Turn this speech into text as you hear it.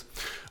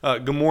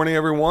Good morning,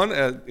 everyone.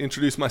 I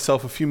introduced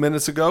myself a few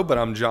minutes ago, but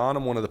I'm John.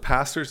 I'm one of the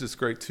pastors. It's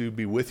great to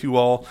be with you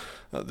all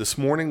this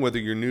morning, whether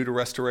you're new to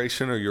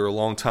Restoration or you're a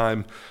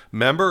longtime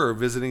member or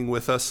visiting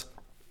with us.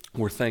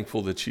 We're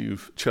thankful that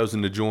you've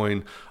chosen to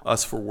join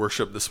us for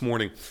worship this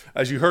morning.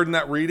 As you heard in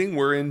that reading,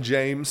 we're in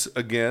James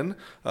again,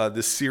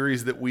 this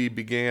series that we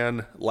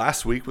began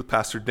last week with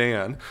Pastor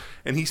Dan.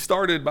 And he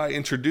started by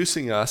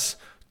introducing us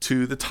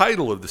to the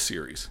title of the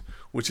series,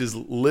 which is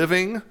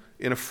Living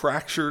in a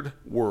Fractured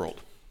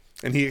World.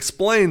 And he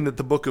explained that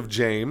the book of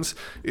James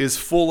is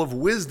full of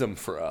wisdom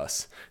for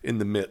us in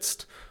the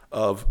midst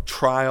of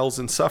trials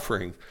and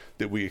suffering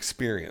that we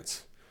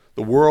experience.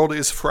 The world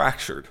is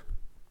fractured,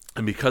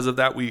 and because of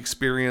that, we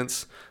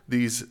experience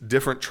these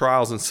different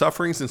trials and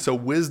sufferings, and so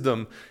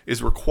wisdom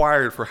is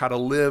required for how to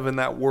live in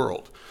that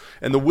world.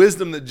 And the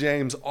wisdom that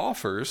James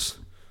offers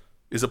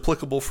is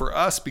applicable for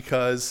us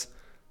because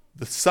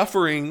the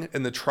suffering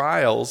and the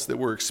trials that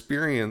were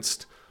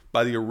experienced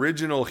by the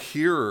original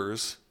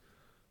hearers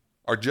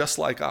are just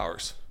like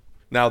ours.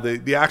 Now,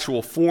 the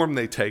actual form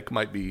they take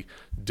might be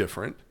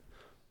different,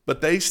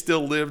 but they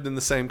still lived in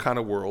the same kind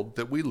of world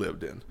that we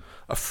lived in,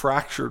 a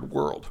fractured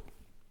world.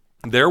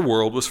 Their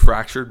world was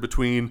fractured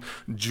between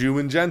Jew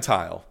and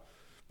Gentile,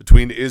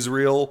 between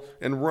Israel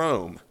and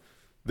Rome.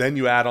 Then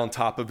you add on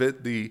top of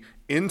it the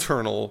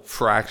internal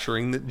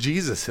fracturing that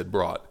Jesus had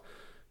brought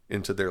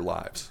into their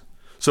lives.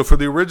 So for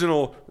the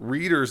original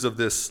readers of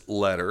this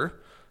letter,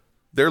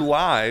 their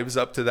lives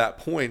up to that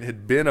point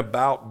had been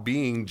about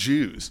being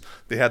Jews.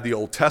 They had the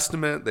Old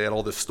Testament. They had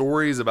all the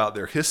stories about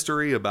their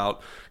history, about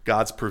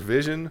God's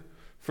provision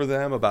for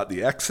them, about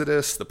the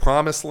Exodus, the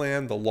Promised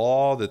Land, the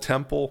law, the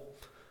temple.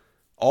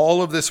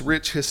 All of this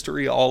rich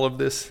history, all of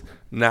this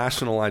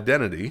national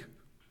identity.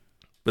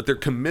 But their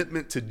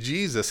commitment to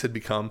Jesus had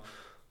become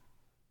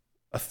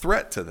a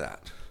threat to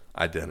that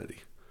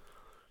identity.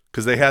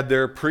 Because they had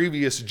their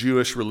previous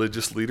Jewish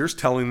religious leaders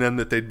telling them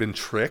that they'd been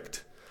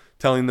tricked,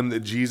 telling them that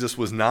Jesus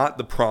was not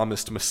the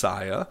promised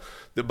Messiah,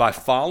 that by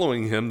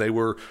following him, they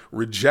were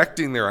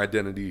rejecting their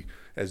identity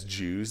as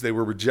Jews. They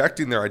were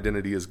rejecting their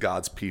identity as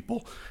God's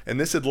people. And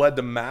this had led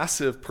to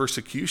massive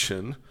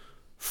persecution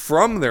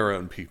from their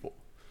own people.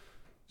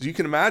 So you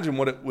can imagine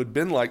what it would have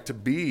been like to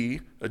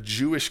be a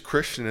Jewish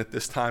Christian at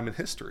this time in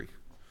history.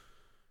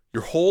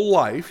 Your whole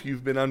life,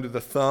 you've been under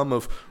the thumb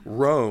of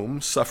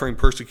Rome, suffering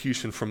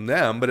persecution from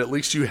them, but at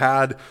least you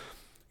had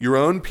your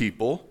own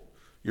people,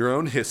 your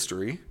own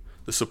history,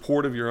 the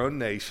support of your own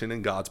nation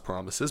and God's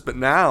promises. But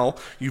now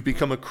you've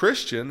become a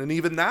Christian, and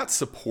even that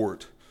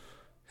support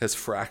has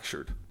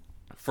fractured.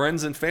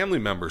 Friends and family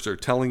members are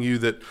telling you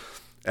that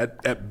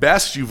at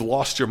best you've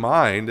lost your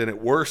mind, and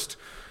at worst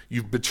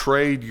you've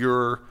betrayed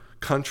your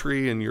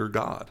country and your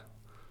God.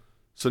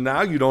 So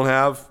now you don't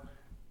have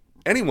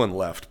anyone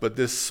left but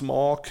this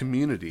small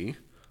community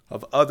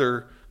of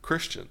other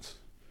Christians.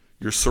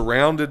 You're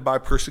surrounded by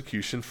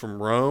persecution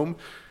from Rome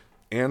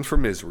and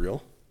from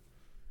Israel.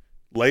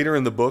 Later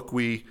in the book,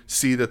 we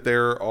see that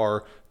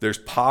there's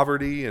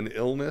poverty and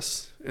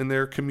illness in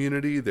their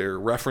community. There are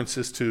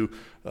references to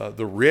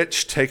the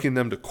rich taking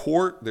them to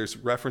court. There's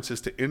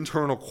references to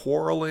internal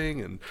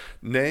quarreling and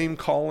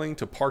name-calling,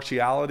 to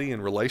partiality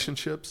in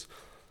relationships.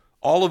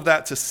 All of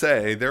that to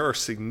say there are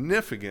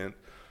significant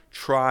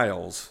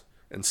trials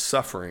and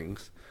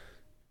sufferings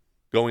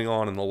going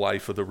on in the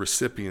life of the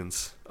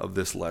recipients of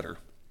this letter.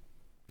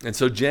 And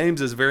so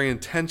James is very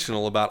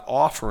intentional about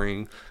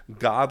offering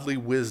godly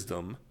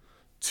wisdom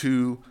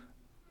in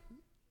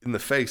the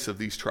face of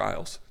these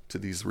trials to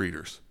these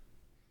readers.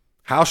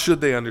 How should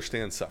they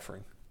understand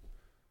suffering?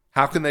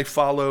 How can they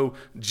follow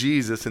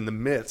Jesus in the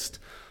midst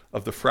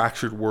of the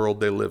fractured world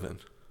they live in?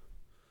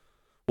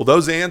 Well,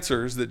 those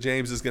answers that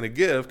James is going to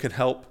give can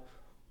help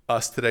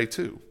us today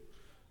too,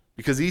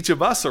 because each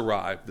of us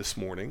arrived this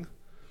morning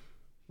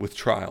with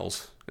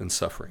trials and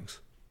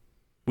sufferings.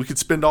 We could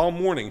spend all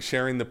morning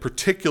sharing the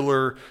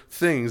particular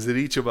things that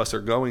each of us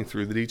are going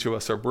through, that each of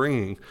us are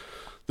bringing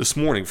this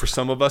morning. For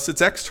some of us,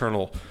 it's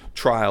external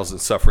trials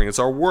and suffering. It's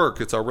our work,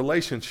 it's our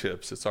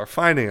relationships, it's our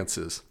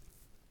finances.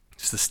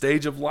 It's the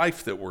stage of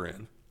life that we're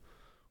in,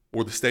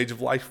 or the stage of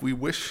life we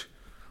wish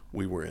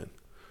we were in.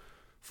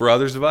 For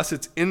others of us,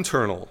 it's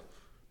internal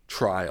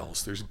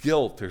trials. There's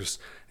guilt, there's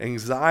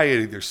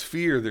anxiety, there's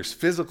fear, there's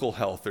physical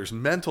health, there's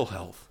mental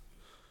health.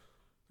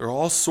 There are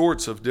all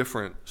sorts of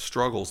different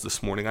struggles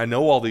this morning. I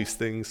know all these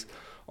things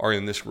are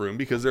in this room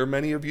because there are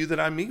many of you that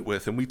I meet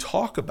with, and we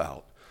talk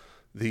about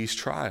these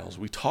trials.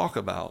 We talk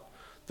about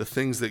the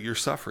things that you're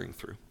suffering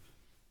through.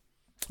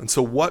 And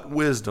so what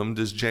wisdom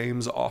does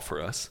James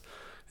offer us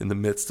in the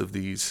midst of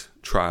these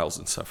trials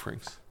and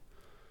sufferings?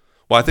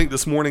 Well, I think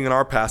this morning in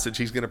our passage,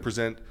 he's going to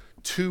present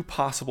two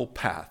possible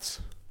paths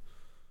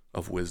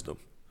of wisdom.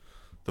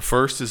 The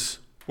first is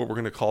what we're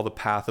going to call the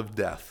path of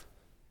death.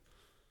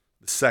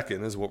 The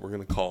second is what we're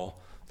going to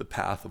call the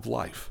path of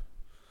life.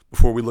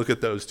 Before we look at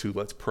those two,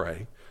 let's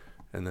pray,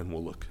 and then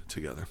we'll look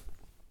together.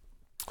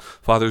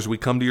 Father, as we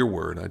come to your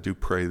word, I do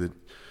pray that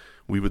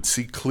we would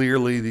see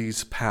clearly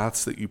these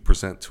paths that you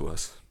present to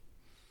us,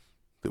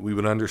 that we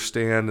would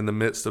understand in the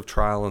midst of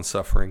trial and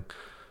suffering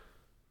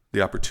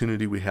the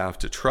opportunity we have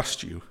to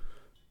trust you,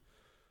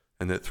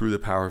 and that through the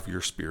power of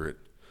your Spirit,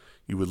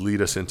 you would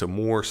lead us into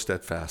more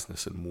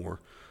steadfastness and more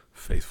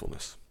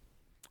faithfulness.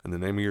 In the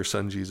name of your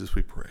Son, Jesus,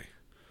 we pray.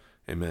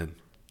 Amen.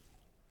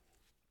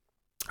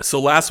 So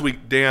last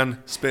week,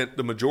 Dan spent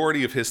the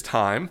majority of his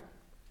time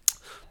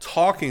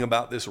talking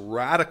about this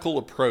radical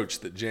approach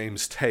that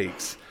James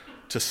takes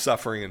to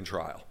suffering and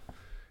trial.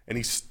 And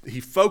he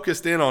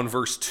focused in on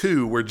verse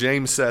 2, where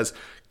James says,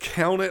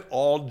 "Count it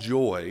all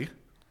joy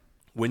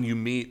when you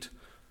meet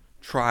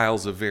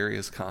trials of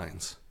various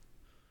kinds."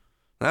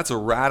 That's a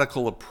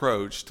radical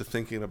approach to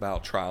thinking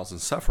about trials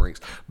and sufferings.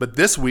 But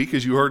this week,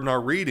 as you heard in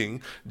our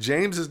reading,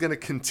 James is going to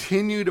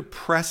continue to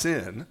press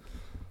in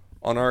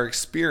on our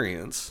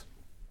experience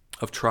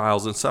of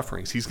trials and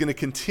sufferings. He's going to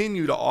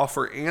continue to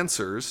offer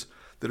answers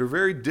that are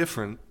very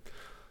different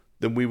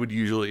than we would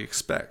usually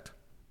expect.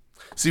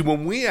 See,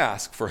 when we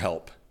ask for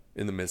help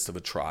in the midst of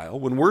a trial,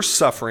 when we're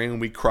suffering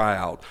and we cry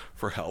out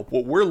for help,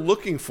 what we're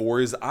looking for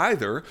is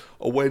either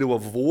a way to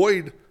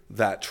avoid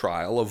that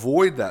trial,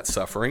 avoid that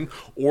suffering,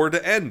 or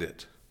to end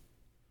it.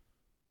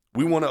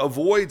 We want to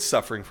avoid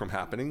suffering from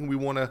happening. We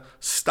want to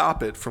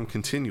stop it from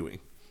continuing.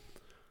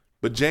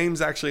 But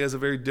James actually has a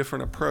very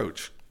different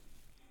approach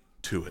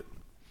to it.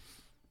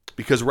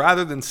 Because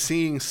rather than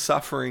seeing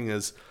suffering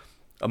as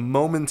a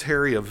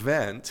momentary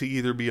event to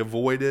either be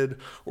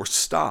avoided or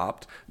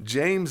stopped,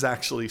 James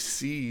actually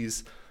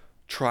sees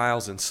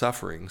trials and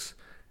sufferings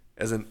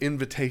as an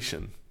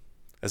invitation,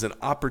 as an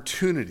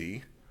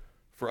opportunity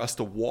for us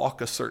to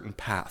walk a certain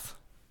path.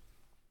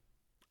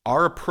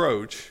 Our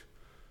approach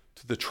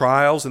to the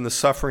trials and the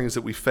sufferings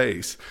that we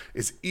face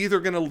is either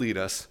going to lead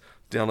us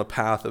down a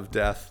path of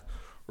death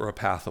or a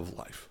path of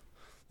life.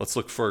 Let's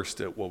look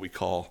first at what we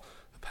call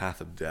the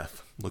path of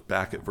death. Look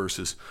back at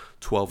verses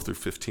 12 through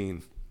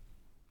 15.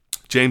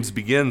 James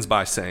begins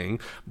by saying,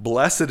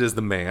 "Blessed is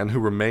the man who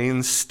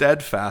remains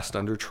steadfast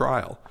under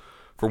trial.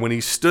 For when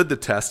he stood the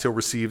test, he'll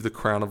receive the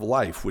crown of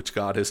life, which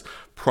God has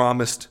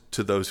promised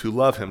to those who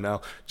love him." Now,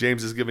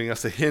 James is giving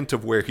us a hint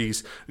of where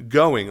he's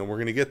going, and we're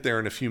going to get there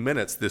in a few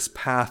minutes, this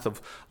path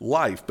of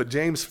life. But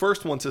James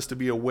first wants us to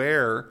be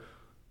aware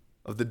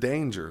of the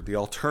danger, the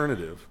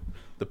alternative,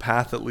 the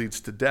path that leads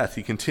to death.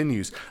 He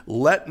continues,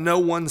 "Let no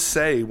one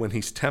say when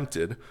he's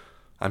tempted,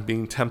 'I'm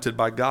being tempted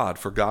by God,'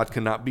 for God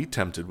cannot be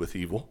tempted with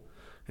evil,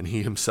 and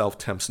he himself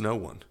tempts no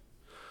one."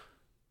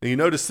 Now you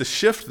notice the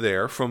shift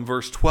there from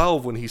verse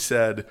 12 when he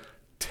said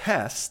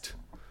test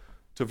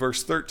to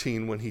verse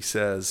 13 when he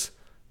says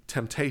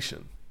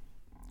temptation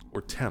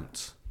or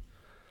tempts.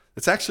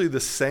 It's actually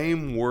the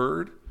same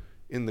word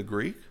in the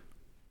Greek,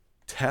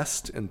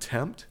 test and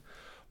tempt,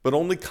 but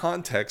only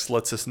context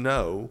lets us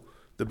know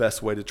the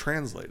best way to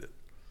translate it.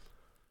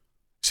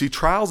 See,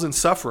 trials and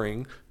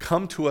suffering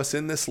come to us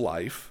in this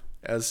life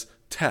as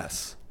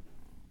tests.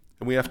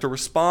 And we have to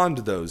respond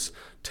to those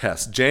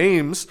tests.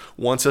 James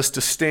wants us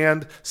to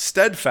stand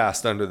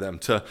steadfast under them,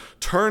 to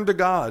turn to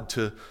God,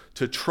 to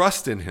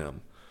trust in him.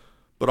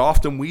 But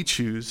often we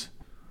choose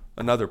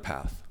another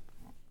path.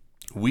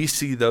 We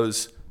see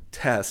those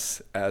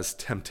tests as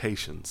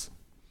temptations.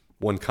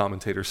 One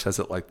commentator says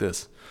it like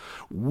this: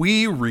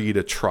 "We read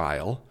a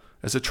trial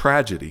as a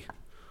tragedy,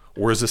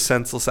 or as a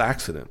senseless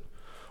accident,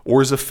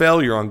 or as a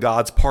failure on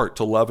God's part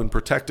to love and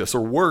protect us.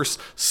 Or worse,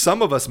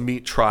 some of us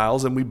meet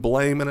trials and we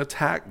blame and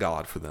attack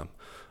God for them,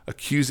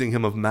 accusing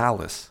him of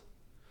malice.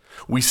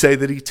 We say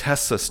that he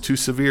tests us too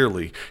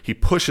severely. He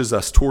pushes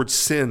us towards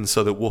sin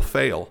so that we'll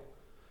fail.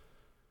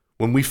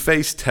 When we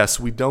face tests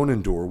we don't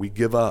endure, we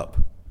give up.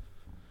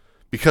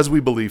 Because we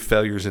believe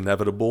failure is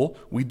inevitable,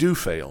 we do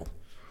fail,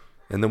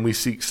 and then we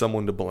seek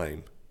someone to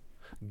blame.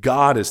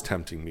 God is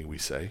tempting me, we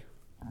say."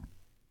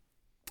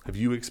 Have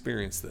you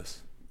experienced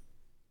this?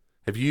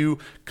 Have you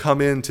come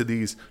into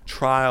these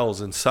trials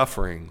and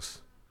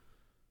sufferings?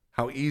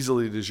 How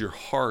easily does your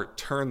heart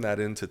turn that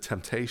into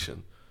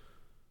temptation?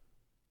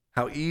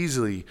 How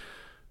easily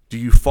do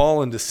you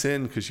fall into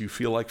sin because you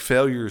feel like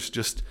failure is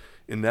just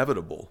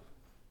inevitable?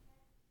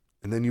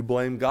 And then you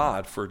blame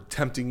God for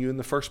tempting you in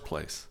the first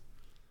place.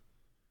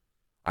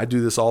 I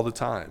do this all the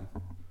time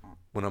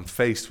when I'm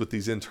faced with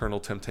these internal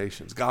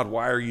temptations. God,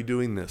 why are you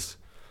doing this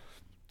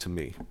to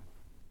me?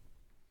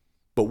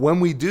 But when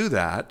we do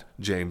that,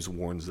 James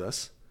warns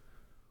us,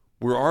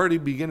 we're already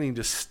beginning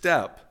to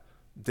step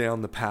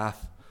down the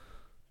path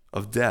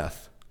of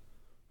death.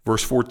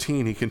 Verse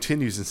 14, he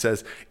continues and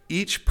says,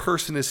 "Each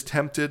person is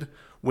tempted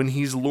when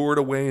he's lured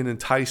away and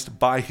enticed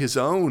by his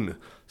own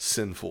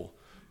sinful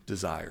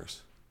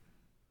desires."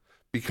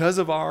 Because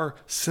of our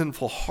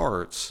sinful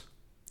hearts,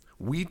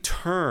 we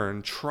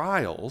turn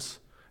trials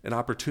and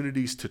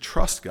opportunities to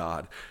trust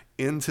God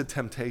into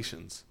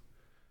temptations.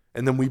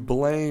 And then we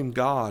blame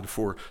God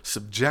for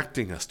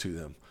subjecting us to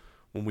them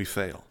when we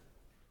fail.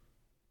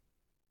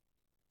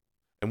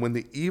 And when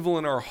the evil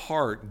in our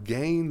heart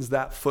gains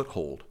that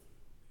foothold,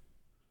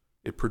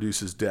 it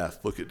produces death.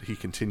 Look at, he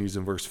continues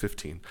in verse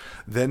 15.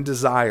 "Then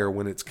desire,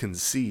 when it's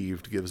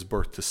conceived, gives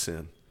birth to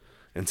sin.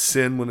 And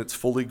sin, when it's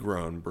fully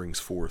grown, brings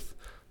forth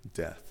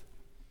death."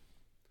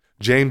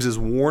 James is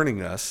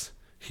warning us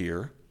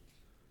here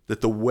that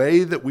the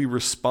way that we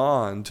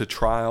respond to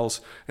trials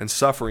and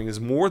suffering is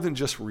more than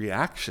just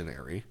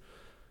reactionary,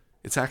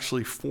 it's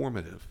actually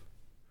formative.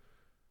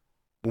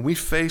 When we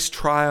face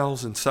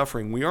trials and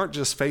suffering, we aren't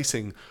just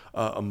facing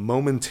a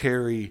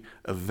momentary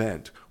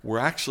event. We're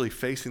actually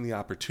facing the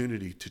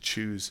opportunity to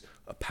choose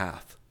a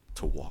path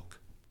to walk.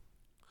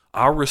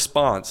 Our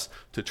response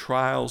to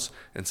trials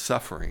and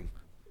suffering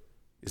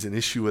is an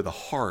issue of the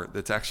heart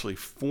that's actually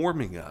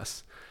forming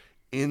us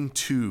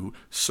into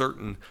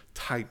certain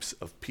types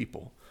of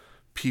people.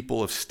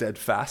 People of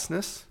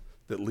steadfastness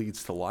that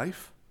leads to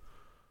life,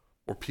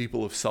 or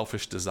people of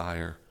selfish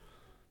desire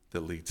that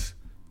leads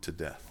to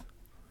death.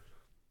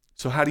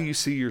 So how do you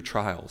see your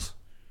trials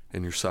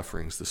and your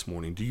sufferings this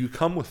morning? Do you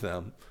come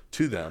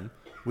to them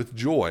with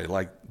joy,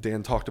 like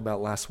Dan talked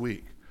about last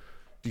week?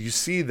 Do you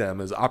see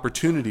them as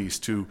opportunities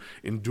to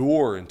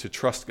endure and to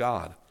trust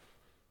God?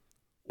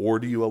 Or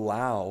do you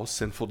allow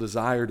sinful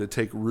desire to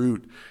take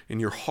root in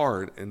your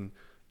heart, and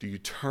do you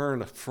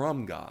turn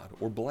from God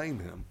or blame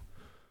him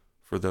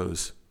for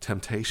those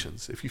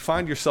temptations? If you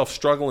find yourself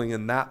struggling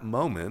in that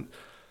moment,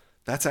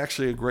 that's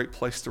actually a great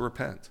place to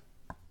repent.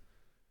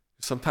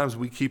 Sometimes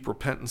we keep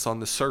repentance on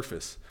the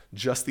surface,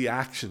 just the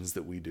actions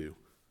that we do.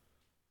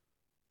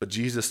 But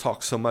Jesus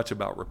talks so much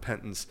about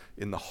repentance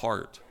in the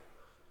heart.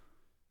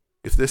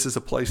 If this is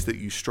a place that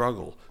you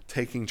struggle,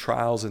 taking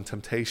trials and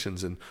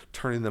temptations and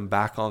turning them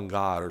back on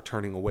God or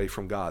turning away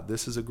from God,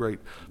 this is a great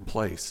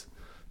place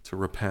to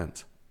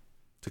repent,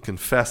 to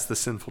confess the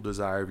sinful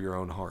desire of your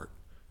own heart.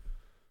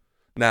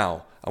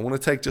 Now, I want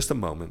to take just a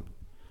moment,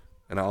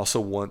 and I also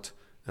want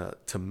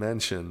to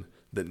mention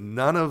that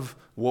none of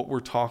what we're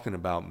talking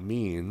about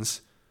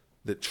means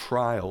that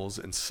trials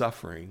and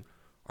suffering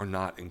are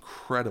not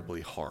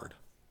incredibly hard.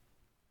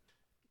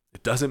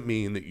 It doesn't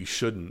mean that you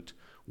shouldn't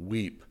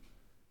weep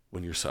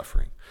when you're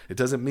suffering. It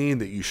doesn't mean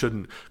that you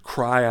shouldn't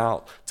cry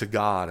out to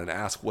God and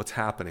ask what's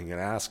happening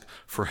and ask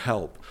for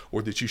help,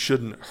 or that you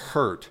shouldn't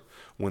hurt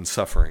when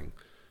suffering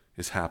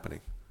is happening.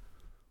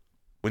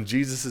 When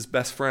Jesus'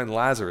 best friend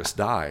Lazarus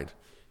died,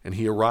 and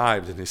he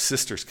arrived and his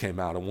sisters came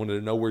out and wanted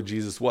to know where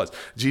Jesus was,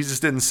 Jesus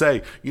didn't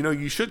say,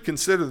 you should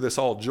consider this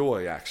all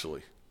joy,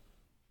 actually.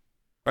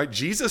 Right?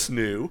 Jesus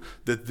knew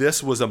that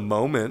this was a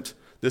moment,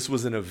 this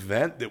was an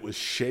event that was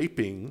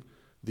shaping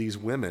these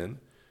women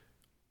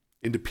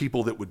into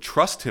people that would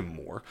trust him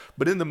more.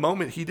 But in the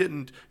moment, he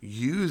didn't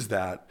use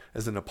that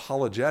as an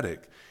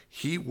apologetic.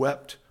 He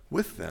wept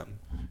with them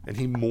and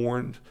he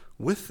mourned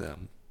with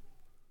them.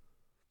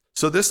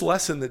 So this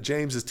lesson that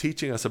James is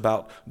teaching us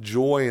about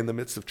joy in the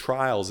midst of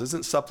trials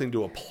isn't something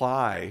to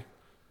apply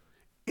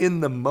in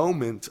the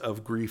moment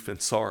of grief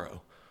and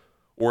sorrow,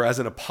 or as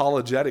an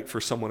apologetic for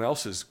someone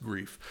else's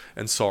grief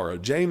and sorrow.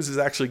 James is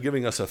actually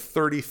giving us a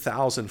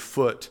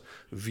 30,000-foot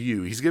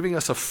view. He's giving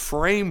us a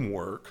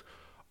framework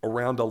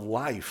around a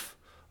life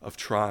of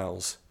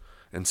trials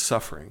and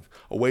suffering,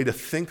 a way to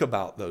think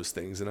about those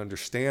things and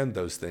understand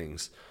those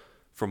things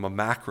from a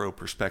macro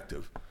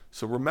perspective.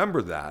 So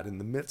remember that in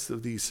the midst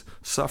of these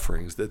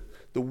sufferings, that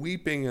the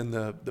weeping and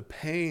the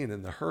pain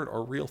and the hurt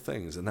are real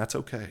things, and that's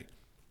okay.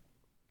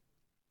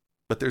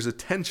 But there's a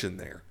tension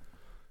there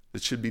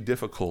that should be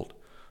difficult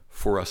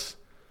for us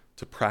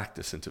to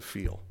practice and to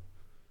feel.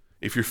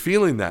 If you're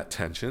feeling that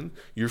tension,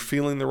 you're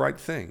feeling the right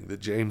thing that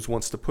James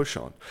wants to push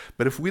on.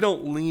 But if we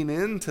don't lean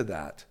into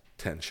that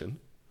tension,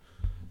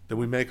 then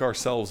we make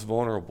ourselves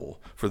vulnerable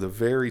for the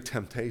very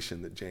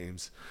temptation that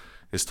James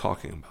is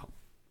talking about.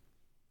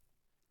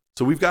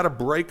 So we've got to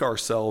break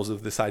ourselves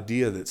of this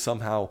idea that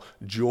somehow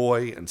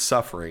joy and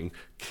suffering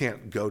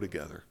can't go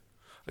together.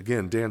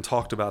 Again, Dan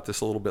talked about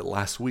this a little bit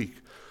last week.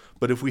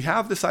 But if we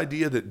have this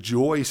idea that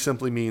joy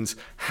simply means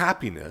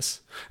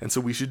happiness, and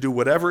so we should do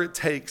whatever it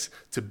takes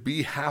to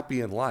be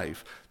happy in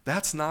life,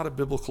 that's not a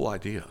biblical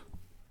idea.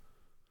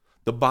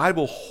 The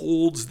Bible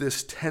holds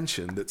this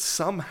tension that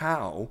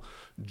somehow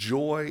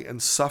joy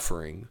and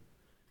suffering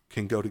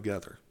can go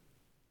together.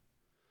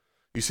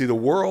 You see, the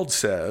world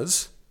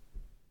says,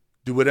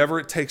 do whatever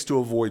it takes to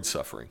avoid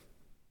suffering.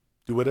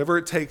 Do whatever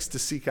it takes to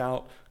seek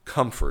out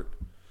comfort.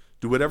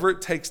 Do whatever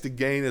it takes to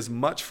gain as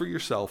much for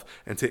yourself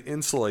and to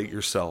insulate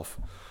yourself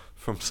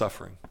from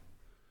suffering.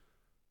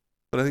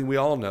 But I think we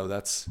all know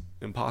that's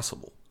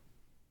impossible.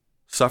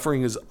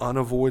 Suffering is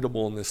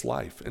unavoidable in this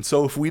life. And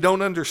so if we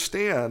don't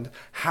understand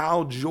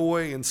how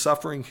joy and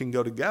suffering can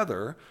go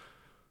together,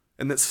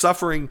 and that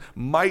suffering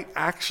might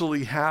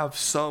actually have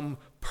some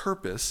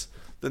purpose,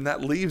 then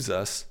that leaves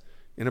us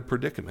in a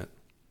predicament.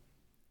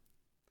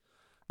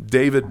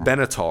 David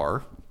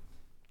Benatar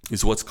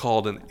is what's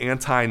called an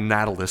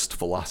anti-natalist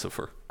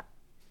philosopher.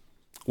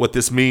 What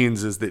this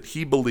means is that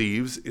he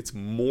believes it's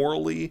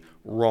morally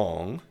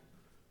wrong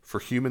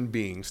for human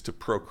beings to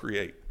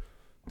procreate,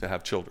 to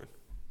have children.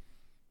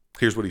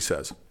 Here's what he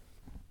says.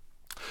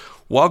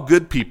 While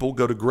good people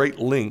go to great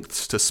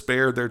lengths to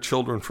spare their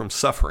children from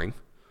suffering,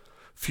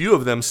 few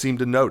of them seem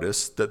to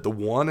notice that the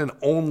one and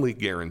only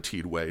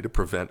guaranteed way to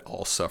prevent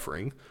all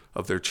suffering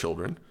of their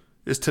children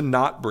is to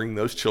not bring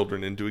those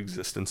children into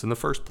existence in the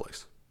first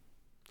place.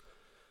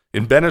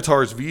 In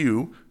Benatar's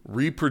view,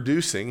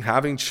 reproducing,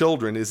 having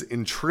children, is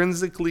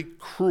intrinsically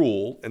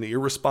cruel and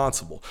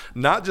irresponsible,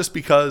 not just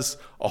because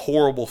a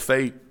horrible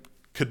fate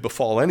could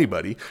befall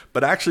anybody,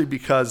 but actually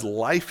because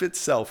life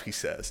itself, he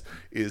says,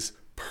 is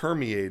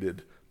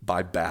permeated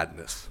by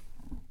badness.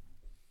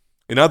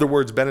 In other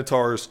words,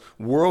 Benatar's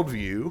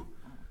worldview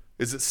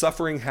is that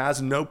suffering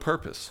has no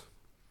purpose.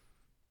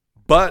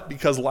 But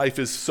because life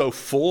is so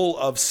full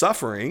of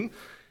suffering,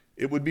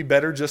 it would be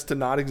better just to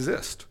not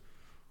exist,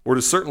 or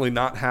to certainly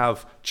not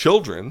have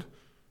children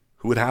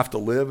who would have to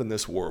live in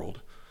this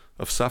world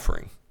of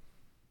suffering.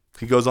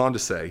 He goes on to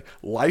say,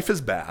 life is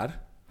bad,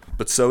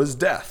 but so is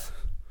death.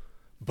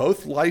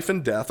 Both life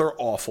and death are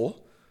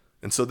awful,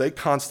 and so they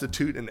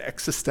constitute an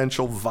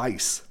existential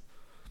vice.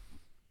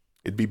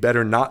 It'd be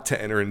better not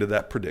to enter into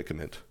that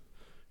predicament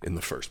in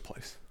the first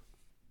place.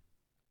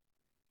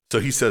 So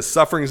he says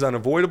suffering is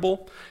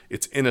unavoidable,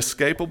 it's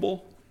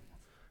inescapable,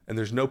 and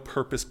there's no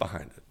purpose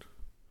behind it.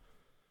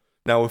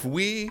 Now, if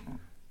we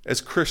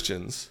as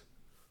Christians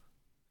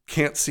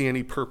can't see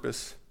any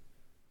purpose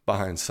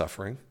behind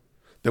suffering,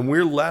 then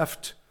we're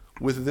left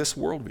with this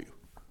worldview.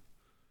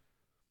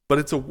 But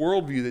it's a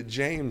worldview that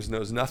James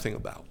knows nothing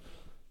about.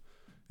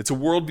 It's a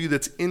worldview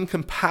that's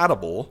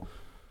incompatible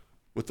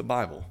with the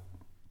Bible.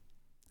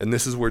 And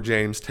this is where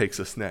James takes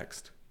us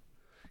next.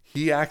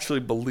 He actually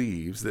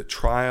believes that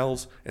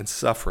trials and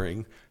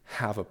suffering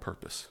have a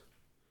purpose.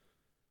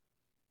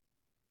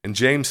 And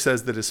James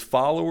says that as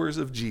followers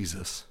of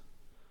Jesus,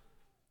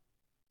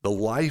 the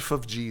life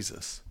of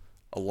Jesus,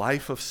 a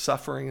life of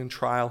suffering and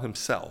trial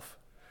himself,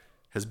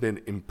 has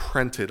been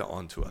imprinted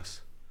onto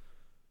us.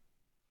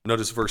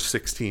 Notice verse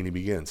 16, he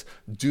begins,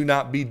 do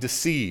not be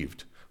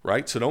deceived,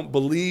 right? So don't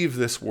believe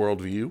this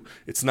worldview.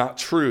 It's not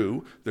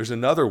true. There's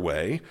another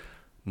way.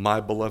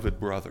 My beloved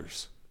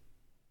brothers.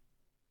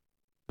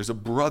 There's a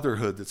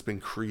brotherhood that's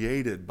been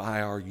created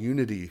by our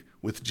unity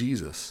with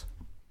Jesus.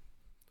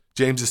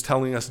 James is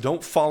telling us,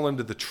 don't fall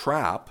into the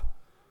trap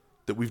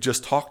that we've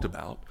just talked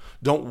about.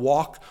 Don't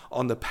walk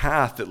on the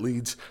path that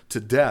leads to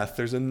death.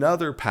 There's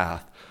another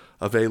path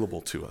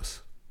available to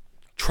us.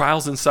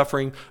 Trials and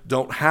suffering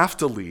don't have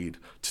to lead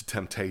to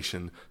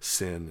temptation,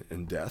 sin,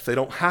 and death. They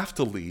don't have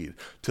to lead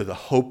to the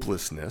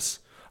hopelessness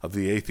of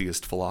the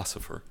atheist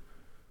philosopher.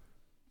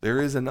 There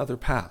is another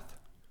path,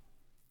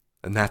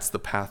 and that's the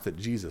path that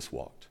Jesus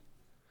walked.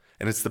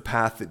 And it's the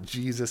path that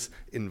Jesus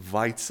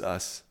invites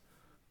us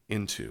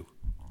into.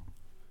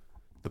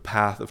 The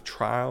path of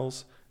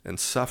trials and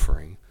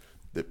suffering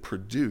that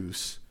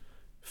produce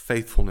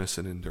faithfulness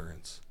and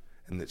endurance,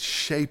 and that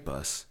shape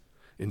us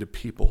into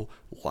people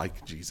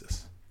like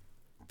Jesus.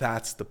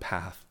 That's the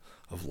path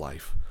of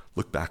life.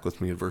 Look back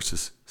with me at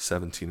verses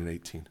 17 and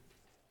 18.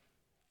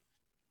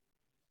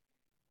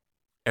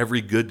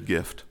 Every good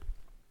gift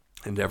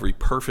and every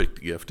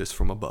perfect gift is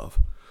from above,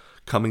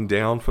 coming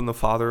down from the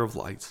Father of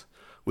lights,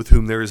 with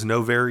whom there is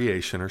no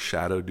variation or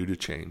shadow due to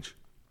change.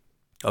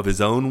 Of his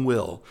own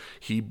will,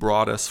 he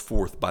brought us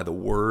forth by the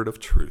word of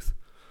truth,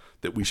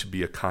 that we should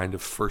be a kind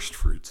of first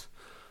fruits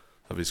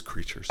of his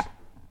creatures.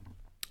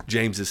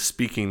 James is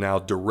speaking now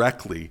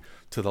directly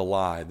to the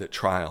lie that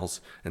trials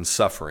and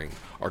suffering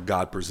are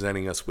God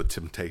presenting us with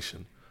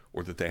temptation,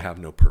 or that they have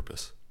no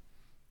purpose.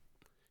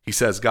 He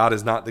says God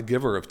is not the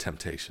giver of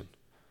temptation.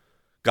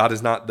 God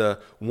is not the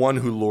one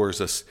who lures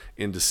us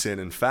into sin.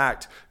 In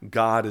fact,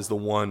 God is the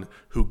one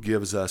who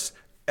gives us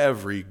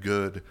every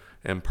good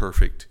and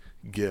perfect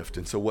gift.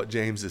 And so what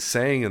James is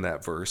saying in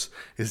that verse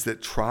is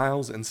that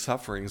trials and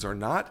sufferings are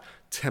not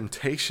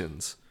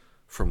temptations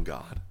from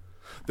God.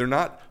 They're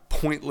not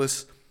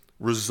pointless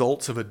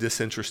results of a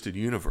disinterested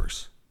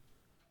universe.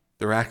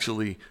 They're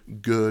actually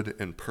good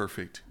and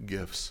perfect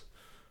gifts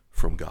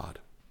from God.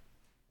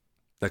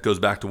 That goes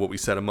back to what we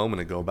said a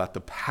moment ago about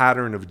the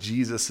pattern of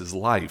Jesus'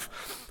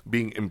 life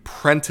being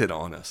imprinted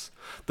on us.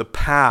 The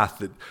path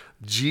that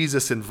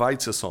Jesus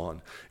invites us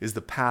on is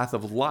the path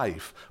of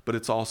life, but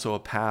it's also a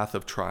path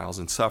of trials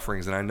and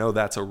sufferings. And I know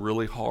that's a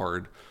really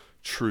hard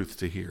truth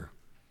to hear,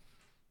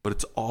 but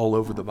it's all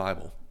over the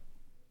Bible.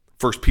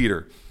 1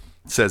 Peter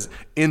says,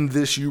 in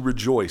this you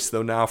rejoice,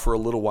 though now for a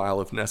little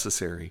while, if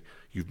necessary,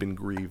 you've been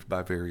grieved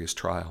by various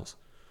trials.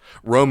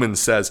 Romans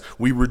says,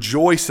 we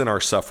rejoice in our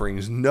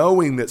sufferings,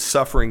 knowing that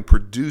suffering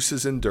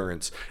produces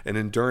endurance, and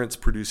endurance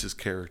produces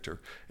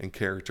character, and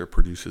character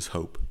produces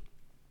hope.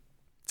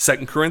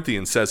 2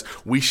 Corinthians says,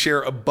 we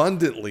share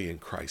abundantly in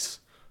Christ's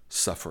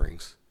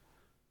sufferings.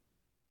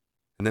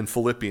 And then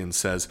Philippians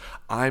says,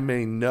 I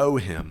may know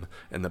him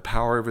and the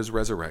power of his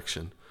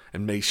resurrection,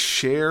 and may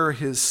share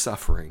his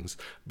sufferings,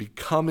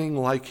 becoming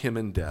like him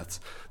in death,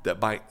 that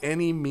by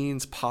any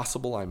means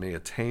possible I may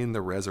attain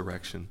the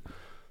resurrection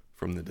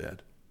from the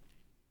dead.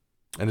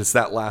 And it's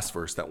that last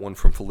verse, that one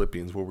from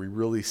Philippians, where we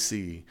really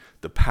see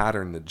the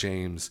pattern that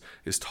James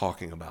is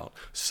talking about.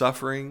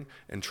 Suffering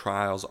and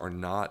trials are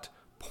not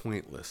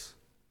pointless.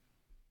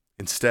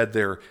 Instead,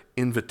 they're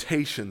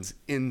invitations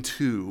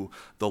into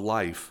the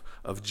life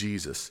of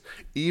Jesus.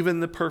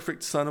 Even the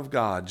perfect Son of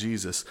God,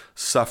 Jesus,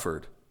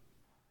 suffered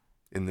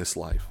in this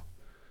life.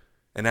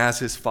 And as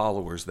his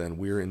followers, then,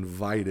 we're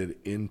invited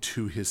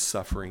into his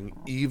suffering,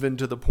 even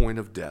to the point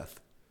of death,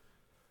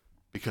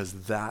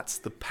 because that's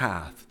the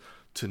path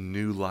to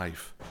new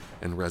life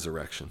and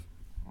resurrection.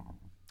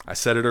 I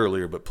said it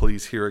earlier, but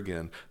please hear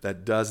again,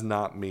 that does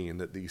not mean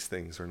that these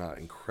things are not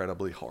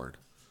incredibly hard.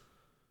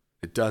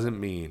 It doesn't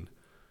mean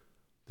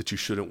that you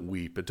shouldn't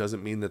weep. It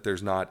doesn't mean that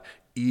there's not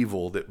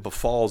evil that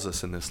befalls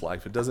us in this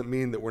life. It doesn't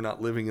mean that we're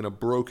not living in a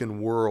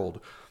broken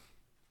world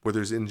where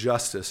there's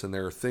injustice and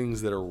there are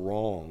things that are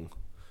wrong.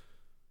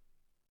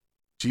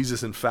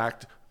 Jesus, in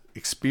fact,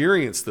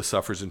 experienced the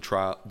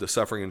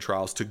suffering and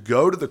trials to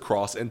go to the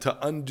cross and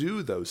to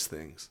undo those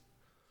things.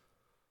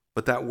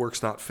 But that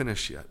work's not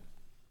finished yet.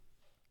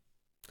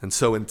 And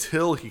so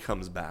until he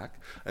comes back,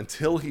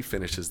 until he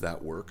finishes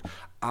that work,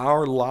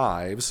 our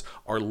lives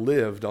are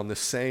lived on the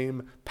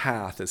same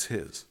path as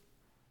his,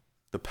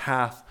 the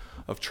path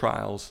of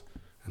trials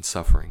and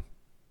suffering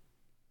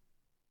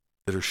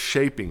that are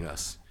shaping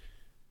us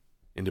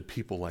into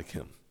people like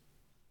him.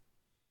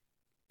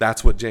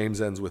 That's what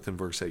James ends with in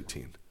verse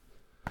 18.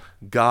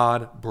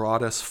 God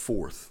brought us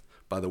forth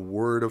by the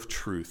word of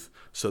truth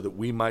so that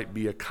we might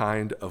be a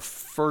kind of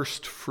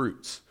first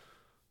fruits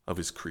of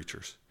his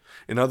creatures.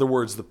 In other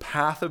words, the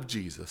path of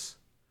Jesus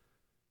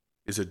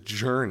is a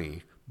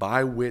journey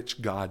by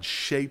which God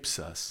shapes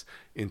us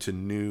into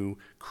new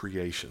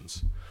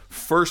creations.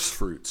 First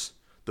fruits,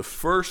 the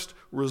first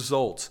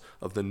results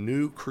of the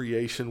new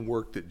creation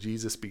work that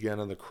Jesus began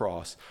on the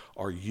cross,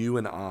 are you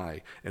and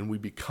I, and we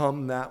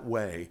become that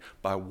way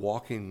by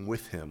walking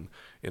with him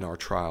in our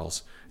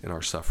trials and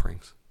our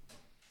sufferings.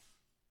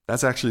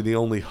 That's actually the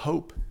only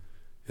hope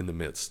in the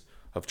midst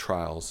of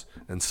trials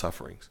and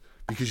sufferings,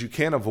 because you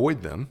can't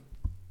avoid them.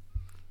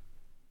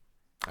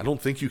 I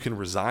don't think you can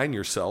resign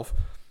yourself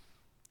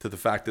to the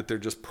fact that they're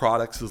just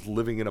products of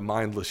living in a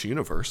mindless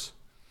universe.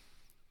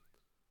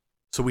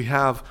 So we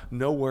have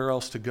nowhere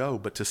else to go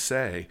but to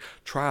say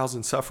trials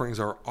and sufferings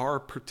are our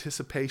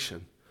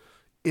participation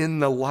in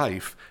the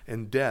life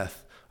and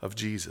death of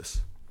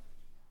Jesus.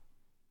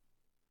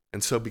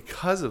 And so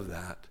because of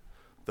that,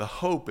 the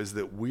hope is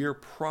that we're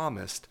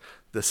promised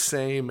the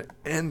same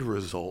end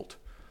result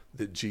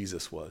that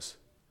Jesus was,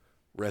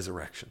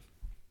 resurrection.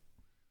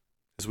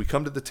 As we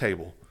come to the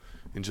table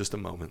in just a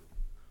moment,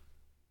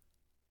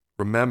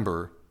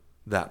 remember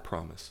that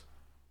promise.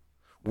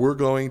 We're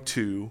going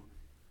to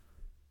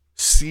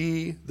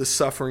see the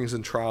sufferings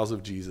and trials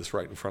of Jesus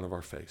right in front of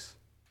our face.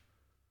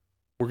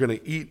 We're going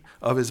to eat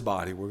of his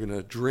body. We're going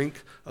to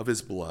drink of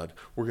his blood.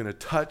 We're going to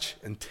touch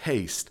and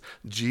taste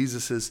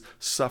Jesus'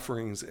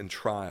 sufferings and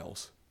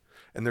trials.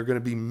 And they're going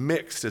to be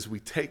mixed as we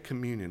take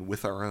communion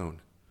with our own.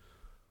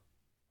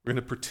 We're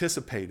going to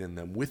participate in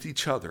them with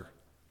each other.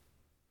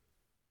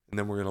 And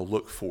then we're going to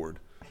look forward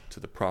to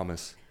the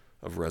promise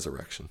of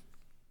resurrection.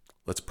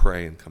 Let's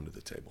pray and come to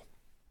the table.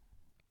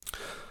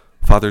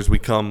 Father, as we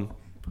come,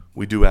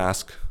 we do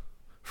ask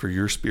for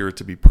your Spirit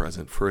to be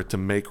present, for it to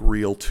make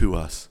real to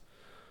us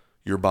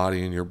your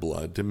body and your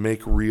blood, to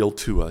make real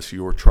to us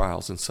your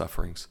trials and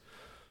sufferings,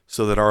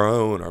 so that our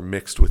own are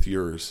mixed with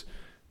yours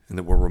and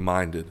that we're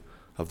reminded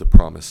of the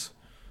promise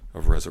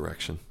of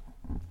resurrection.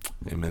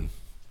 Amen.